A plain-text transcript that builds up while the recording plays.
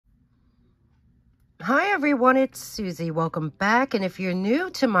Hi everyone, it's Susie. Welcome back. And if you're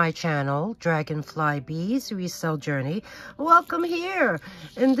new to my channel, Dragonfly Beez Resell Journey, welcome here.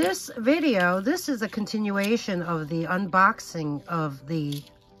 In this video, this is a continuation of the unboxing of the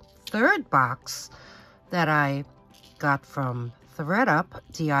third box that I got from ThredUP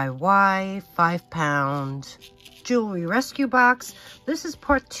DIY 5-pound jewelry rescue box. This is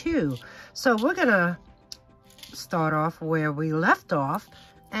part 2. So we're gonna start off where we left off,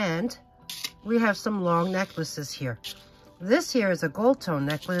 and we have some long necklaces here. This here is a gold tone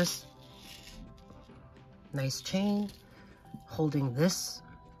necklace. Nice chain. Holding this.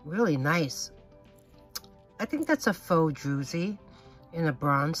 Really nice. I think that's a faux druzy in a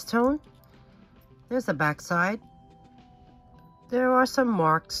bronze tone. There's the back side. There are some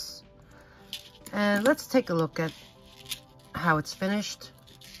marks. And let's take a look at how it's finished.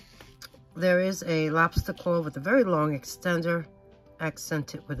 There is a lobster claw with a very long extender,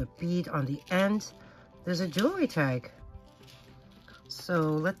 accented with a bead on the end. There's a jewelry tag. So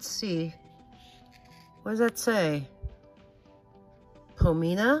let's see. What does that say?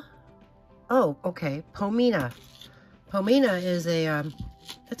 Pomina? Oh, okay. Pomina. Pomina is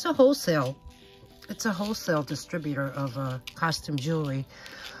it's a wholesale distributor of costume jewelry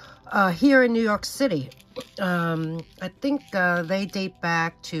here in New York City. I think they date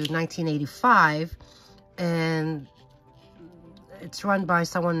back to 1985, and it's run by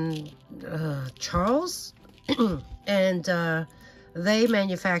someone, Charles, and they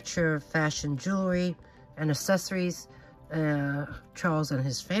manufacture fashion jewelry and accessories, Charles and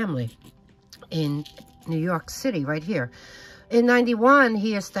his family, in New York City, right here. In 91,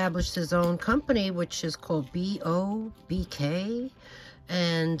 he established his own company, which is called BOBK,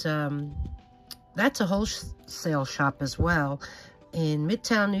 and that's a wholesale shop as well in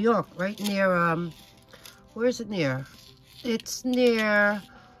Midtown, New York, right near, where is it near? It's near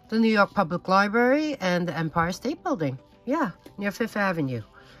the New York Public Library and the Empire State Building. Yeah, near Fifth Avenue.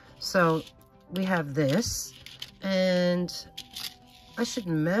 So we have this, and I should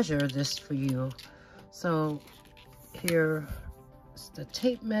measure this for you. So here's the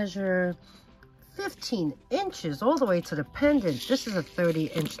tape measure. 15 inches all the way to the pendant. This is a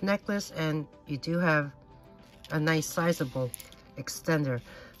 30-inch necklace, and you do have a nice sizable extender.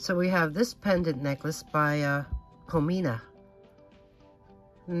 So we have this pendant necklace by Pomina.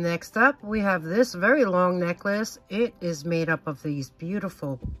 Next up, we have this very long necklace. It is made up of these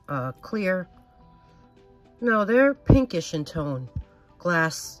beautiful clear, no, they're pinkish in tone,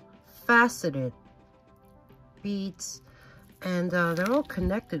 glass faceted beads, and they're all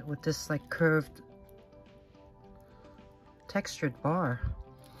connected with this like curved textured bar.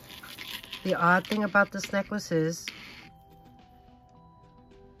 The odd thing about this necklace is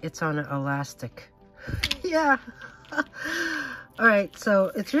it's on an elastic. Yeah. All right,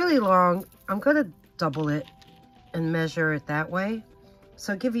 so it's really long. I'm gonna double it and measure it that way.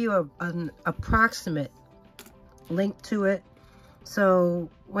 So give you an approximate length to it. So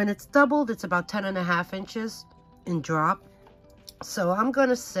when it's doubled, it's about 10.5 inches in drop. So I'm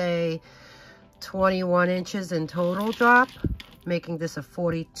gonna say 21 inches in total drop, making this a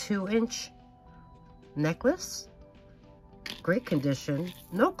 42-inch necklace. Great condition,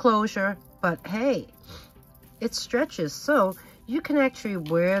 no closure, but hey, it stretches, so you can actually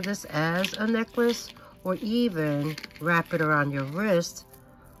wear this as a necklace or even wrap it around your wrist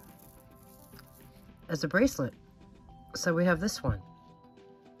as a bracelet. So we have this one.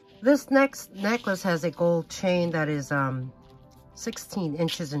 This next necklace has a gold chain that is 16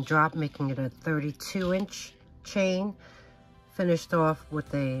 inches in drop, making it a 32-inch chain, finished off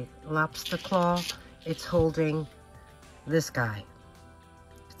with a lobster claw. It's holding this guy.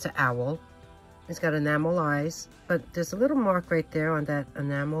 It's an owl. It's got enamel eyes, but there's a little mark right there on that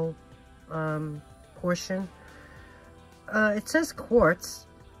enamel portion. It says quartz.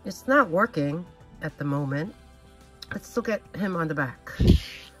 It's not working at the moment. Let's still get him on the back.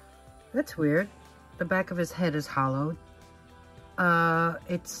 That's weird. The back of his head is hollowed.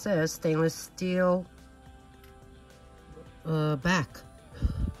 It says stainless steel back.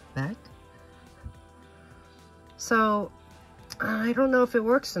 So I don't know if it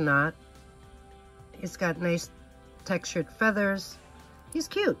works or not. He's got nice textured feathers. He's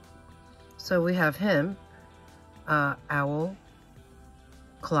cute. So we have him, owl,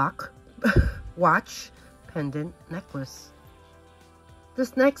 clock, watch, pendant, necklace.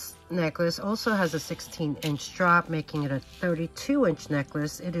 This next necklace also has a 16-inch drop, making it a 32-inch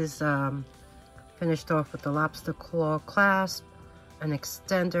necklace. It is finished off with the lobster claw clasp, an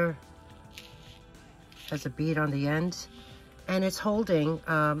extender, has a bead on the end, and it's holding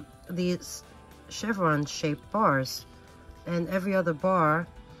these chevron shaped bars, and every other bar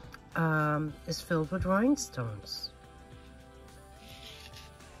is filled with rhinestones.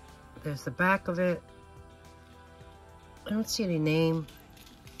 There's the back of it. I don't see any name,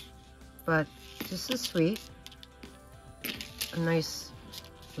 but this is sweet. A nice,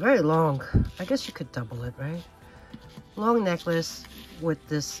 very long, I guess you could double it, right? Long necklace with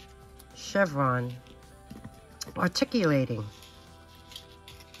this chevron articulating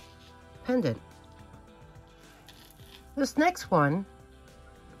pendant. This next one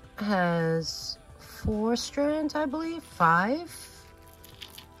has 4 strands, I believe. 5.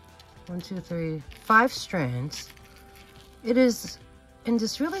 1, 2, 3, 5 strands. It is in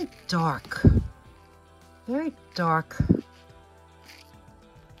this really dark, very dark,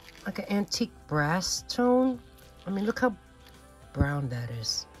 like an antique brass tone. I mean, look how brown that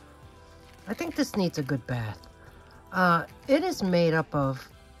is. I think this needs a good bath. It is made up of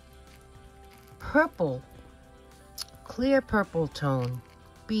purple, clear purple tone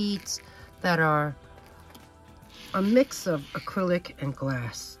beads that are a mix of acrylic and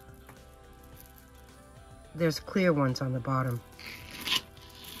glass. There's clear ones on the bottom.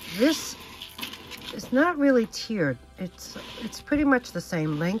 This is not really tiered. It's pretty much the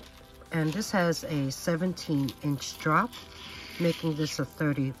same length, and this has a 17-inch drop, making this a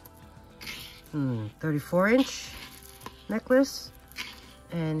 34-inch necklace.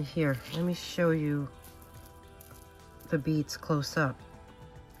 And here, let me show you the beads close up.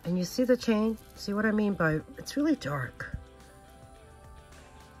 And you see the chain? See what I mean by it's really dark,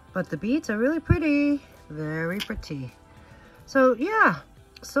 but the beads are really pretty. Very pretty. So yeah,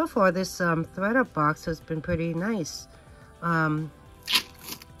 so far this ThredUP box has been pretty nice.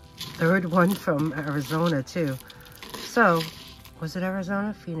 Third one from Arizona too. So, was it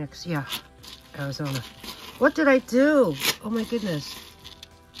Arizona? Phoenix? Yeah, Arizona. What did I do? Oh my goodness.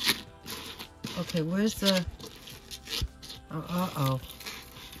 Okay, where's the... Uh-oh.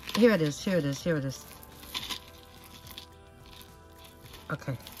 Here it is, here it is, here it is.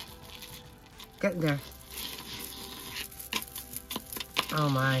 Okay. Getting there. Oh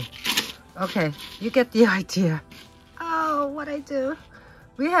my. Okay, you get the idea. Oh, what I do.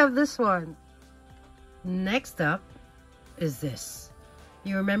 We have this one. Next up is this.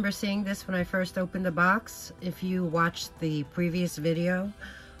 You remember seeing this when I first opened the box? If you watched the previous video.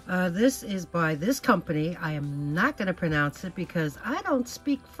 This is by this company. I am not going to pronounce it because I don't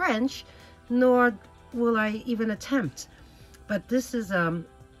speak French, nor will I even attempt. But this is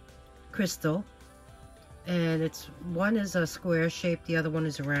crystal. And it's one is a square shape, the other one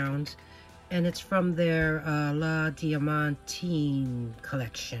is round, and it's from their La Diamantine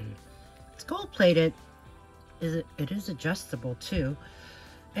collection. It's gold plated. It is adjustable too,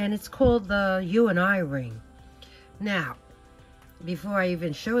 and it's called the You and I ring. Now, before I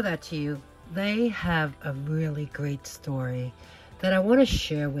even show that to you, they have a really great story that I want to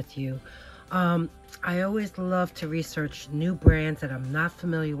share with you. I always love to research new brands that I'm not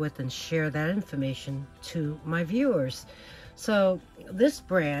familiar with and share that information to my viewers. So this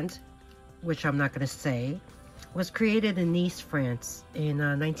brand, which I'm not going to say, was created in Nice, France in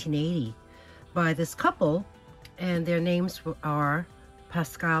 1980 by this couple, and their names are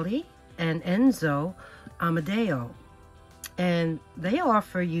Pascali and Enzo Amadeo. And they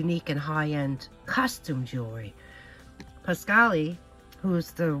offer unique and high-end costume jewelry. Pascali,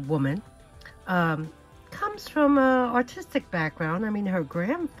 who's the woman, comes from an artistic background. I mean, her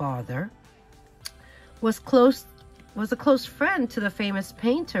grandfather was a close friend to the famous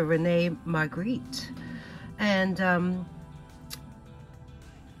painter Rene Magritte. And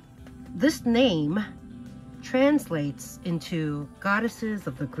this name translates into goddesses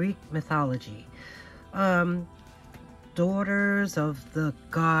of the Greek mythology, daughters of the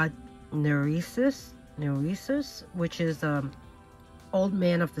god Nereus, which is old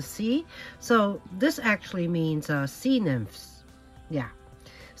man of the sea. So this actually means sea nymphs. Yeah.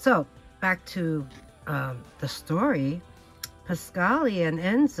 So back to the story. Pascali and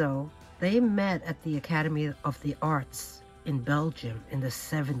Enzo, they met at the Academy of the Arts in Belgium in the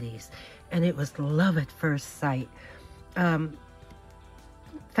 70s, and it was love at first sight.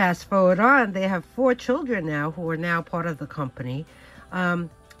 Fast forward on, they have 4 children now who are now part of the company.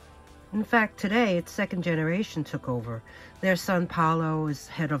 In fact, today, its second generation took over. Their son, Paolo, is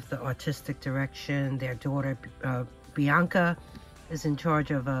head of the artistic direction. Their daughter, Bianca, is in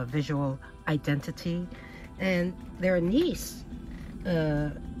charge of visual identity. And their niece,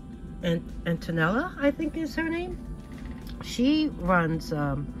 Antonella, I think is her name. She runs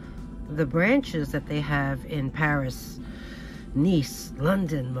the branches that they have in Paris, Nice,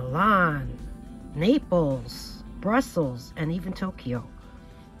 London, Milan, Naples, Brussels, and even Tokyo.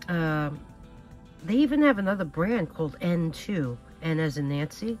 They even have another brand called N2, N as in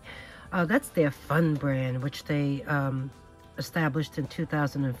Nancy. That's their fun brand, which they established in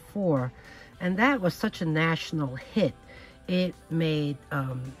 2004. And that was such a national hit. It made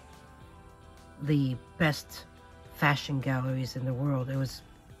the best fashion galleries in the world. It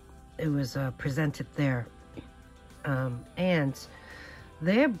was presented there. And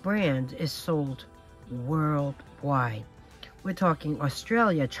their brand is sold worldwide. We're talking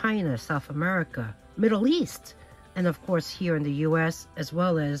Australia, China, South America, Middle East, and of course here in the US, as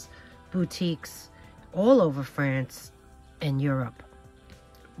well as boutiques all over France and Europe.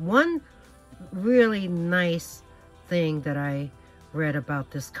 One really nice thing that I read about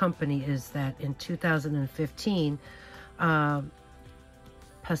this company is that in 2015, Pascali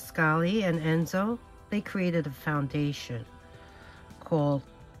and Enzo, they created a foundation called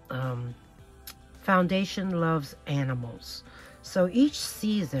Foundation Loves Animals. So each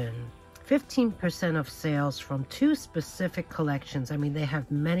season, 15% of sales from 2 specific collections, I mean, they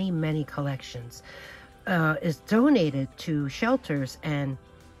have many, many collections, is donated to shelters and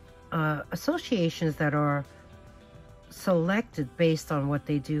associations that are selected based on what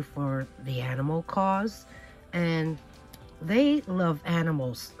they do for the animal cause. And they love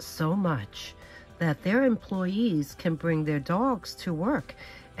animals so much that their employees can bring their dogs to work.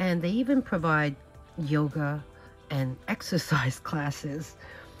 And they even provide yoga and exercise classes.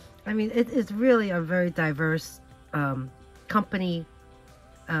 I mean, it is really a very diverse company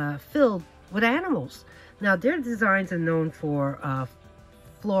filled with animals. Now, their designs are known for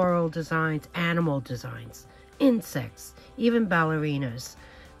floral designs, animal designs, insects, even ballerinas.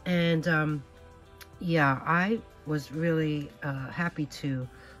 And yeah, I was really happy to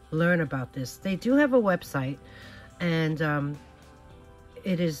learn about this. They do have a website, and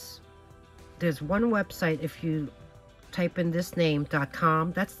there's one website. If you type in this name,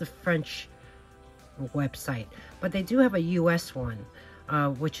 .com, that's the French website, but they do have a US one,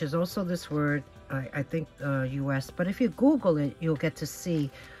 which is also this word, I think US, but if you Google it, you'll get to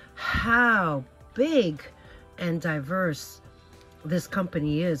see how big and diverse this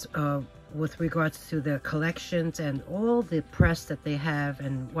company is with regards to their collections and all the press that they have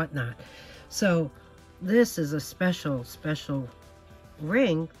and whatnot. So this is a special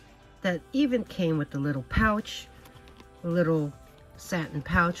ring that even came with the little pouch, a little satin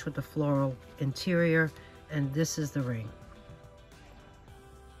pouch with the floral interior, and this is the ring.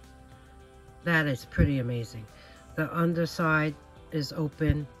 That is pretty amazing. The underside is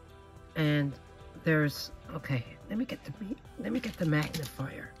open, and there's, okay, let me get the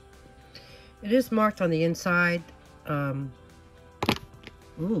magnifier. It is marked on the inside.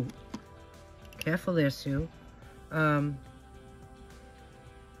 Ooh, careful there, Sue.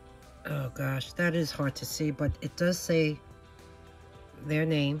 Oh gosh, that is hard to see, but it does say their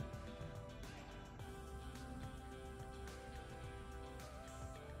name.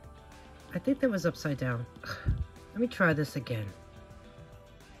 I think that was upside down. Let me try this again.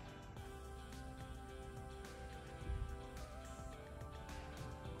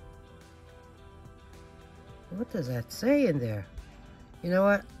 What does that say in there? You know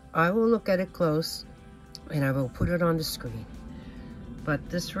what? I will look at it close and I will put it on the screen. But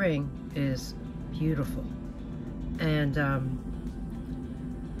this ring is beautiful. And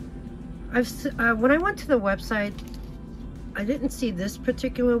when I went to the website, I didn't see this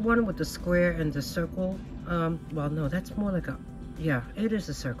particular one with the square and the circle. Well, no, that's more like a, yeah, it is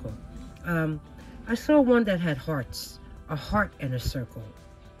a circle. I saw one that had hearts, a heart and a circle,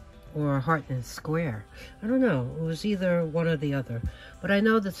 or a heart and a square. I don't know, it was either one or the other. But I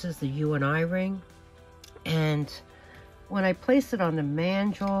know this is the U and I ring. And when I place it on the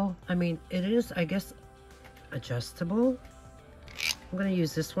mandrel, I mean, it is, I guess, adjustable. I'm gonna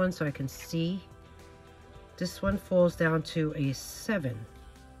use this one so I can see. This one falls down to a 7.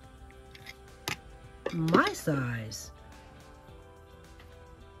 My size.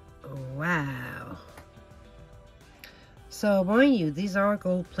 Wow. So mind you, these are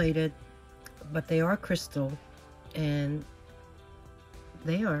gold plated, but they are crystal, and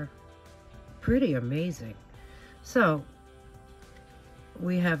they are pretty amazing. So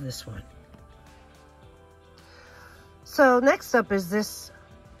we have this one. So next up is this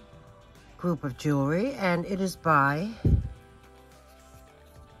group of jewelry, and it is by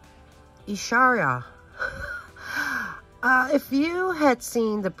Ishara. If you had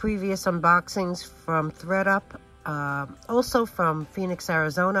seen the previous unboxings from ThredUp, also from Phoenix,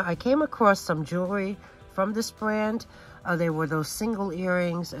 Arizona, I came across some jewelry from this brand. There were those single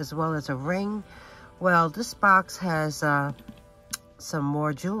earrings as well as a ring. Well, this box has some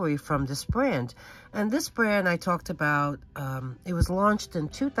more jewelry from this brand. And this brand I talked about, it was launched in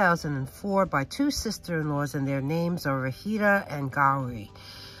 2004 by two sister-in-laws, and their names are Rahita and Gauri.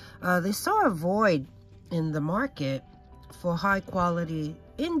 They saw a void in the market for high-quality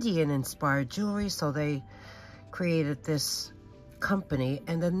Indian-inspired jewelry, so they created this company.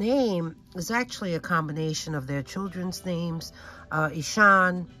 And the name is actually a combination of their children's names,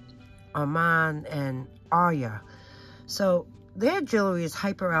 Ishan, Arman, and Arya. So their jewelry is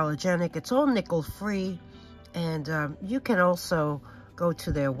hyperallergenic. It's all nickel-free, and you can also go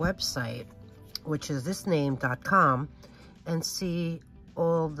to their website, which is thisname.com, and see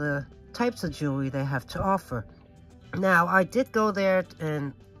all the types of jewelry they have to offer. Now, I did go there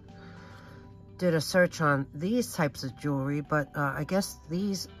and did a search on these types of jewelry, but I guess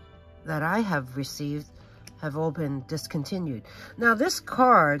these that I have received have all been discontinued. Now, this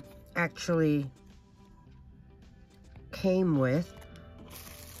card actually came with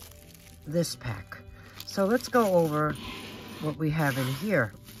this pack. So let's go over what we have in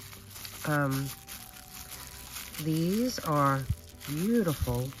here. These are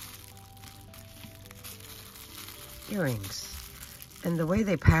beautiful earrings. And the way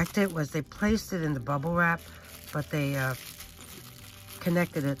they packed it was they placed it in the bubble wrap, but they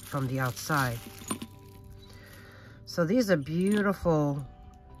connected it from the outside. So these are beautiful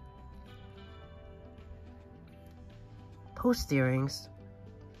post earrings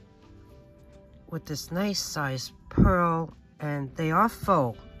with this nice size pearl, and they are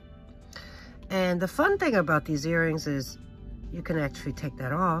faux. And the fun thing about these earrings is you can actually take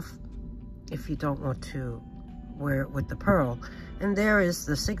that off if you don't want to wear it with the pearl. And there is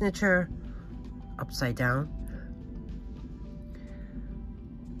the signature upside down.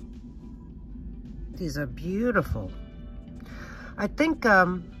 These are beautiful. I think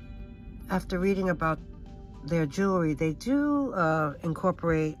after reading about their jewelry, they do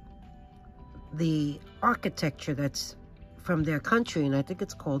incorporate the architecture that's from their country, and I think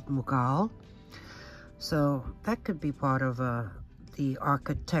it's called Mughal. So that could be part of the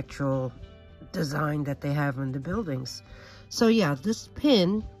architectural design that they have in the buildings. So yeah, this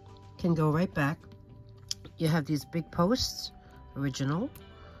pin can go right back. You have these big posts, original,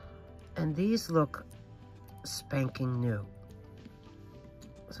 and these look spanking new.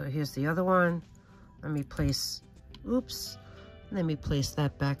 So here's the other one. Let me place, oops, let me place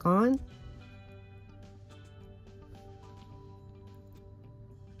that back on.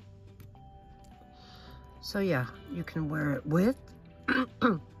 So yeah, you can wear it with,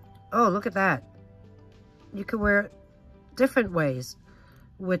 oh, look at that. You can wear it different ways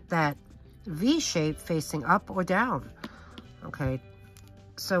with that V shape facing up or down. Okay,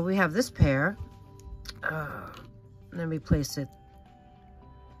 so we have this pair. Let me place it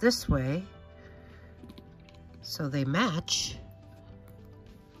this way so they match.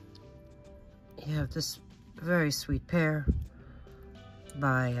 You have this very sweet pair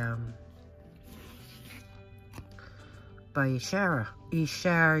by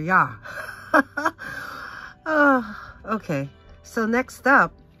Isharya. Okay, so next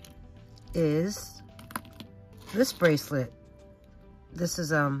up is this bracelet. This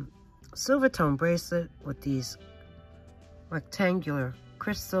is silver tone bracelet with these rectangular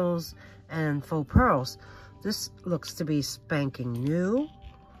crystals and faux pearls. This looks to be spanking new,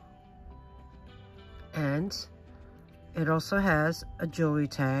 and it also has a jewelry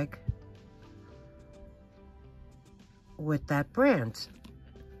tag with that brand.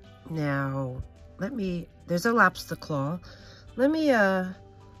 Now, there's a lobster claw. Let me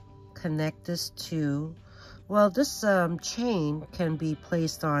connect this to, well, this chain can be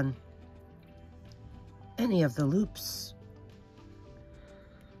placed on any of the loops.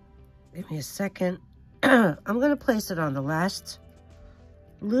 Give me a second. I'm going to place it on the last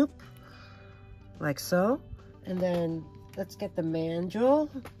loop, like so. And then let's get the mandrel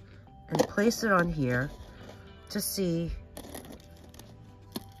and place it on here to see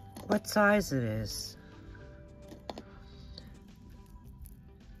what size it is.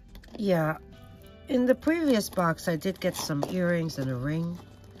 Yeah, in the previous box, I did get some earrings and a ring,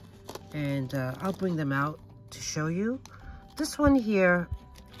 and I'll bring them out to show you. This one here,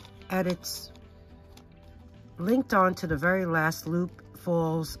 at its linked on to the very last loop,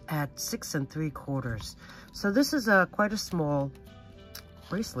 falls at 6 3/4. So this is quite a small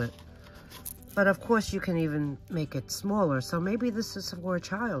bracelet, but of course you can even make it smaller. So maybe this is for a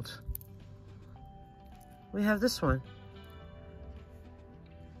child. We have this one.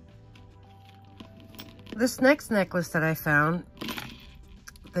 This next necklace that I found,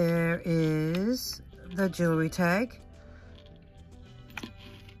 there is the jewelry tag.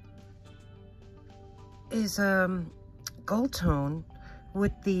 Is gold tone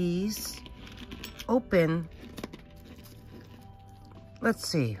with these open, let's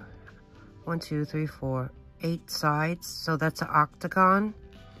see, 1, 2, 3, 4, 8 sides. So that's an octagon.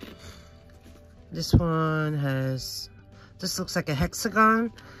 This one has, this looks like a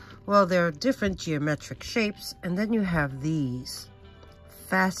hexagon. Well, there are different geometric shapes. And then you have these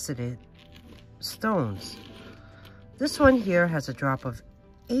faceted stones. This one here has a drop of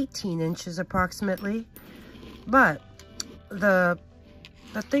 18 inches approximately. But the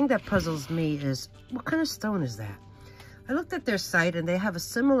thing that puzzles me is, what kind of stone is that? I looked at their site and they have a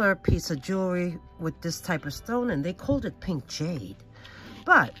similar piece of jewelry with this type of stone and they called it pink jade.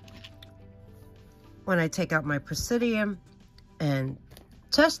 But when I take out my Presidium and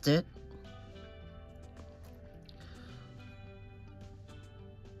test it,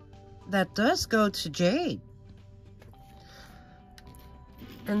 that does go to jade.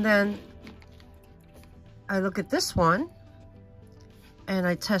 And then I look at this one and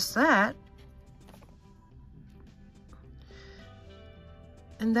I test that,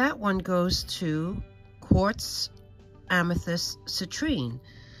 and that one goes to quartz, amethyst, citrine.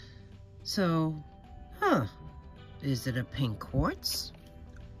 So, is it a pink quartz?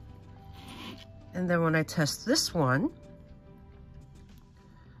 And then when I test this one,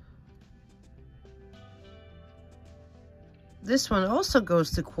 this one also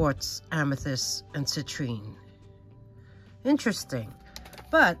goes to quartz, amethyst, and citrine. Interesting.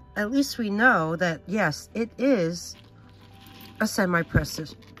 But at least we know that, yes, it is a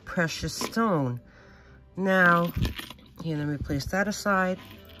semi-precious stone. Now, here, let me place that aside.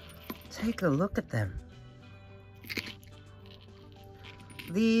 Take a look at them.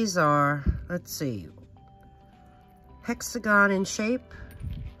 These are, let's see, hexagon in shape.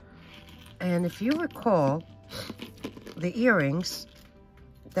 And if you recall, the earrings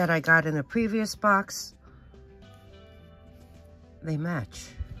that I got in a previous box, they match.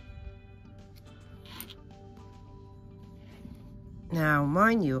 Now,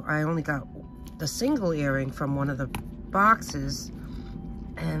 mind you, I only got the single earring from one of the boxes,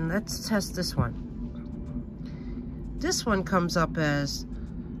 and let's test this one. This one comes up as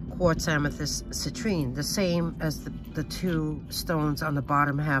quartz, amethyst, citrine, the same as the two stones on the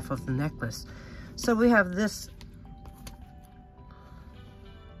bottom half of the necklace. So we have this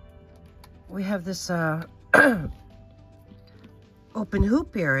open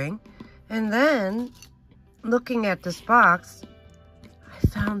hoop earring, and then looking at this box, I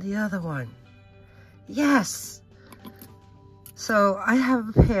found the other one. Yes! So I have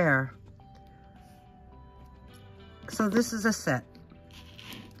a pair. So this is a set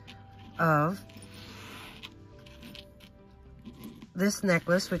of this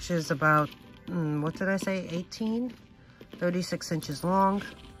necklace, which is about, what did I say, 36 inches long,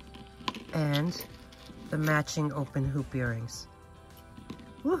 and the matching open hoop earrings.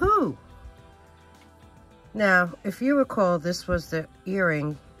 Woohoo! Now, if you recall, this was the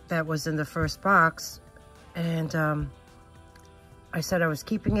earring that was in the first box, and I said I was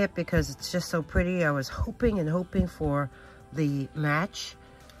keeping it because it's just so pretty. I was hoping and hoping for the match.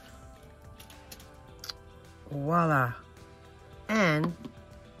 Voila. And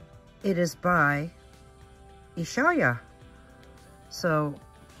it is by Ishaya. So,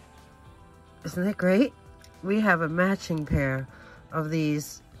 isn't it great? We have a matching pair of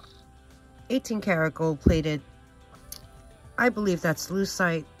these 18 karat gold plated, I believe that's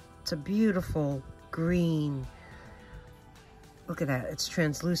lucite. It's a beautiful green. Look at that, it's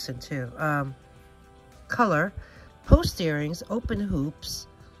translucent too. Color, post earrings, open hoops,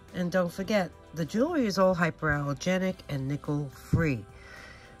 and don't forget, the jewelry is all hyperallergenic and nickel free.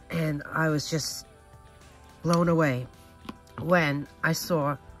 And I was just blown away when I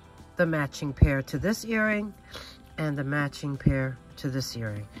saw the matching pair to this earring and the matching pair to this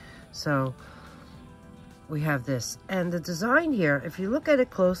earring. So we have this, and the design here, if you look at it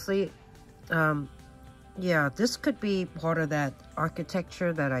closely, yeah, this could be part of that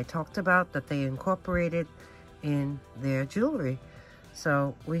architecture that I talked about that they incorporated in their jewelry.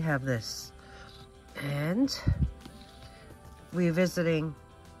 So we have this, and revisiting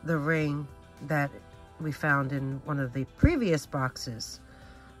the ring that we found in one of the previous boxes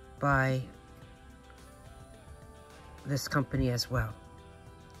by this company as well.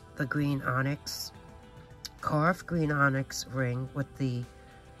 The green onyx, carved green onyx ring with the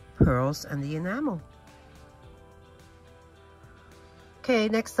pearls and the enamel. Okay,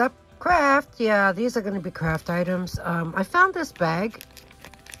 next up, craft. Yeah, these are going to be craft items. I found this bag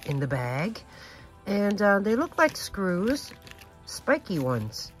in the bag, and they look like screws, spiky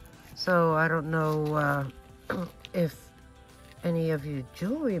ones. So I don't know if any of you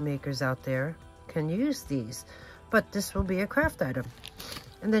jewelry makers out there can use these, but this will be a craft item.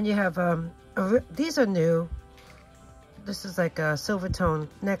 And then you have These are new. This is like a silver tone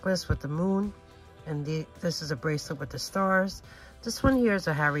necklace with the moon. And this is a bracelet with the stars. This one here is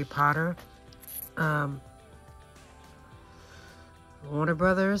a Harry Potter. Warner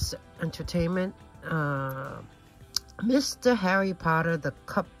Brothers Entertainment. Mr. Harry Potter, the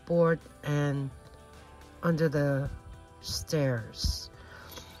cupboard, and under the stairs.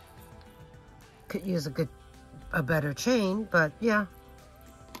 Could use a better chain, but yeah.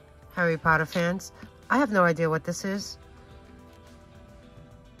 Harry Potter fans. I have no idea what this is.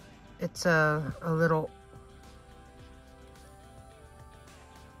 It's a little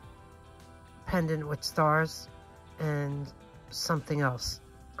pendant with stars and something else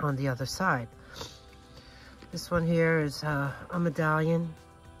on the other side. This one here is a medallion.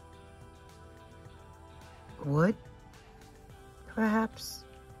 Wood, perhaps.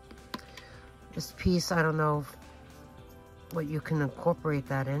 This piece, I don't know what you can incorporate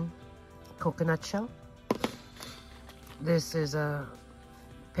that in. Coconut shell. This is a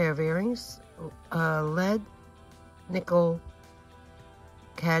pair of earrings. Lead, nickel,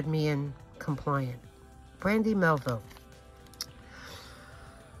 cadmium compliant. Brandy Melville.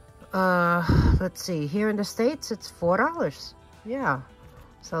 Let's see. Here in the States, it's $4. Yeah.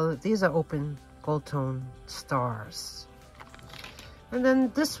 So these are open gold tone stars. And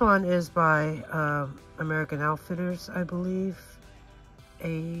then this one is by American Outfitters, I believe.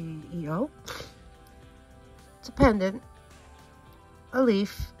 AEO. It's a pendant, a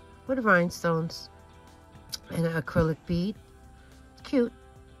leaf with rhinestones, and an acrylic bead. Cute.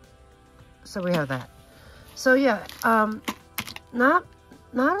 So we have that. So yeah, not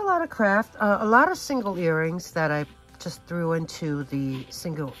a lot of craft. A lot of single earrings that I just threw into the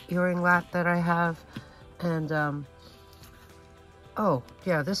single earring lot that I have. And oh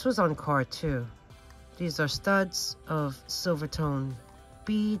yeah, this was on card too. These are studs of silver tone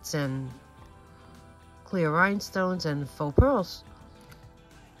beads and clear rhinestones and faux pearls.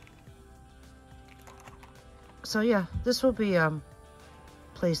 So yeah, this will be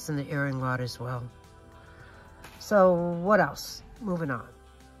placed in the earring lot as well. So what else? Moving on.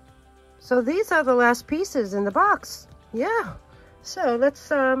 So these are the last pieces in the box. Yeah. So let's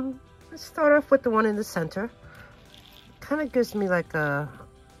start off with the one in the center. Kind of gives me like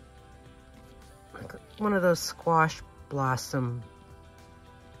one of those squash blossom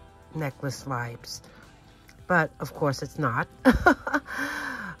necklace vibes, but of course it's not.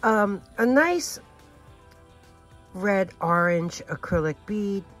 A nice red orange acrylic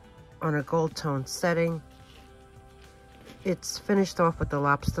bead on a gold tone setting. It's finished off with the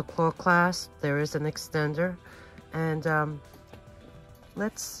lobster claw clasp. There is an extender, and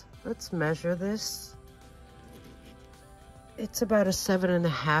let's measure this. It's about a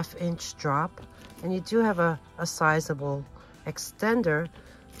 7.5-inch drop, and you do have a sizable extender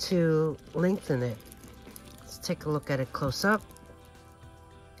to lengthen it. Let's take a look at it close up.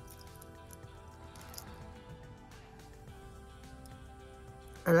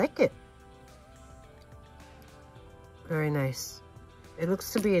 I like it. Very nice. It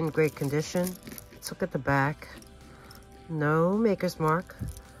looks to be in great condition. Let's look at the back. No maker's mark,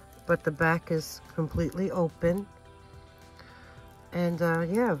 but the back is completely open. And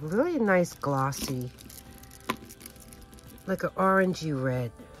yeah, really nice glossy, like an orangey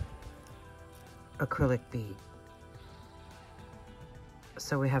red acrylic bead.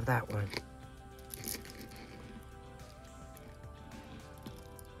 So we have that one.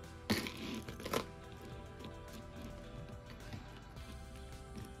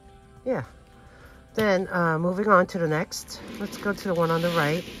 Yeah. Then moving on to the next, let's go to the one on the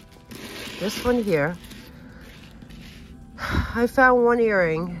right. This one here, I found one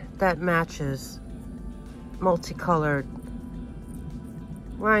earring that matches multicolored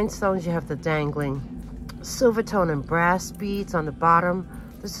rhinestones. You have the dangling silver tone and brass beads on the bottom.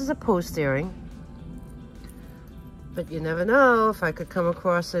 This is a post earring, but you never know if I could come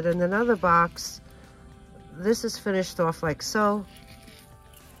across it in another box. This is finished off like so.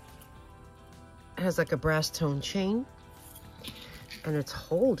 It has like a brass tone chain, and it's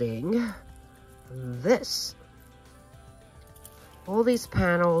holding this. All these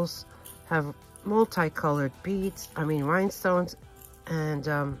panels have multicolored beads, rhinestones, and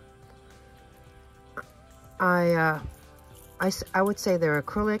I would say they're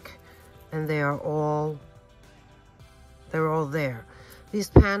acrylic, and they're all there. These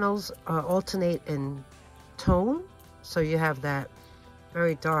panels alternate in tone, so you have that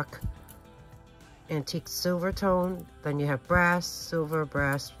very dark antique silver tone, then you have brass, silver,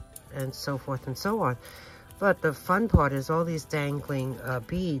 brass, and so forth and so on. But the fun part is all these dangling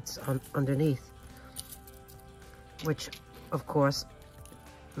beads underneath, which of course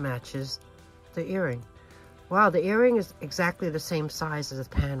matches the earring. Wow, the earring is exactly the same size as the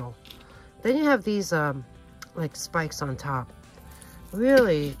panel. Then you have these like spikes on top.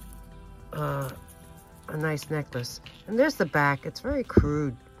 Really a nice necklace. And there's the back. It's very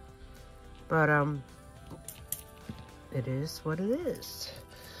crude, but it is what it is.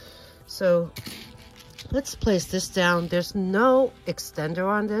 So let's place this down. There's no extender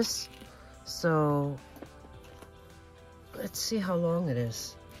on this, so let's see how long it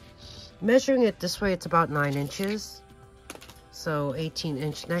is. Measuring it this way, it's about 9 inches. So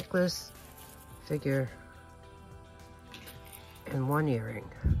 18-inch necklace, figure, and 1 earring.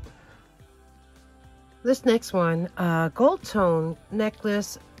 This next one, gold tone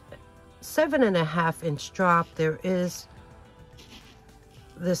necklace, 7.5-inch drop. There is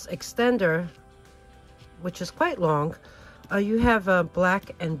this extender, which is quite long. You have a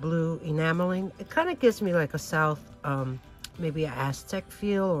black and blue enameling. It kind of gives me like a south, maybe an Aztec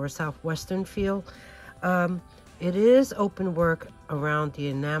feel or a southwestern feel. It is open work around the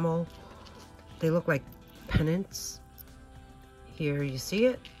enamel. They look like pennants. Here you see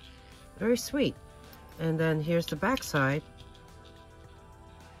it. Very sweet. And then here's the back side.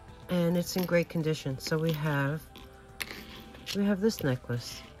 And it's in great condition. So we have this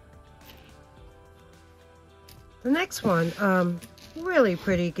necklace. The next one, really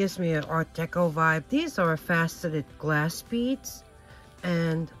pretty, gives me an Art Deco vibe. These are faceted glass beads,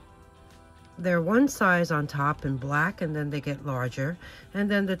 and they're one size on top in black, and then they get larger. And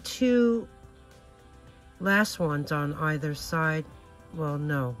then the 2 last ones on either side, well,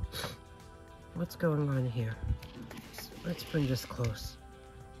 no. What's going on here? Let's bring this close.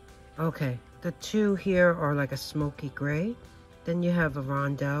 Okay, the 2 here are like a smoky gray. Then you have a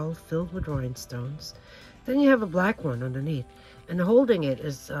rondelle filled with rhinestones. Then you have a black one underneath. And holding it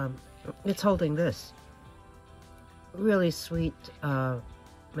is, it's holding this. Really sweet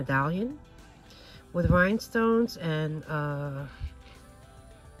medallion with rhinestones and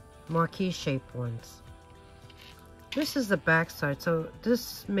marquee shaped ones. This is the back side, so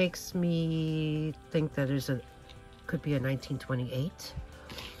this makes me think that could be a 1928.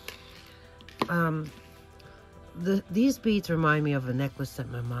 These beads remind me of a necklace that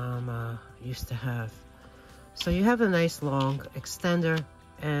my mom used to have. So you have a nice long extender,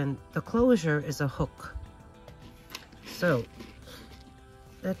 and the closure is a hook. So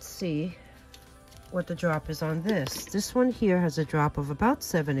let's see what the drop is on this. This one here has a drop of about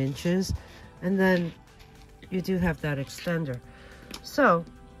 7 inches, and then you do have that extender. So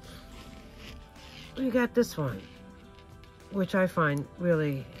we got this one, which I find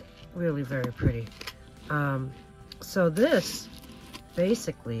really, really very pretty. So this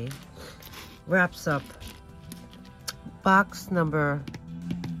basically wraps up box number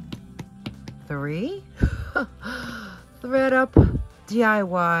 3. ThredUP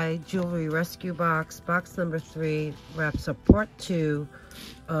DIY Jewelry Rescue Box. Box number 3 wraps up part 2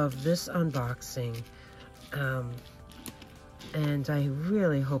 of this unboxing. And I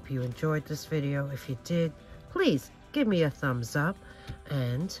really hope you enjoyed this video. If you did, please give me a thumbs up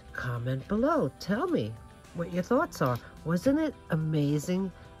and comment below. Tell me what your thoughts are. Wasn't it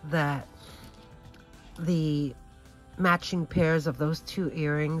amazing that the matching pairs of those 2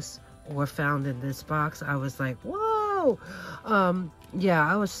 earrings were found in this box? I was like, whoa. Yeah,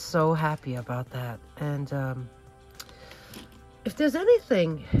 I was so happy about that. And if there's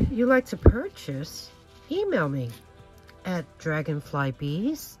anything you like to purchase, email me at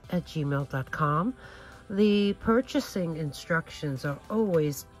dragonflybeez@gmail.com. The purchasing instructions are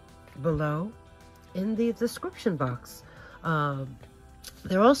always below in the description box.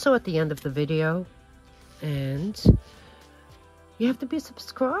 They're also at the end of the video, and you have to be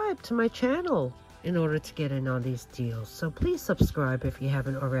subscribed to my channel in order to get in on these deals. So please subscribe if you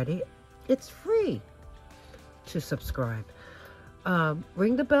haven't already. It's free to subscribe.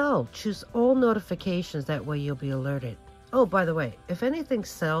 Ring the bell, choose all notifications, that way you'll be alerted. Oh, by the way, if anything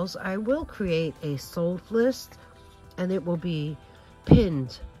sells, I will create a sold list, and it will be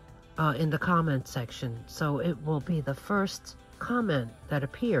pinned in the comment section, so it will be the first comment that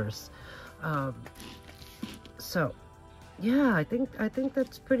appears. So yeah, I think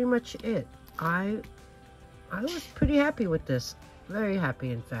that's pretty much it. I was pretty happy with this, very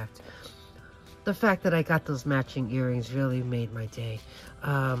happy. In fact, the fact that I got those matching earrings really made my day.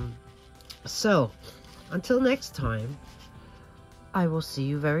 So until next time, I will see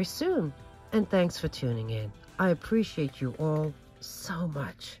you very soon, and thanks for tuning in. I appreciate you all so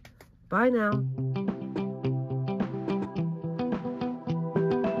much. Bye now.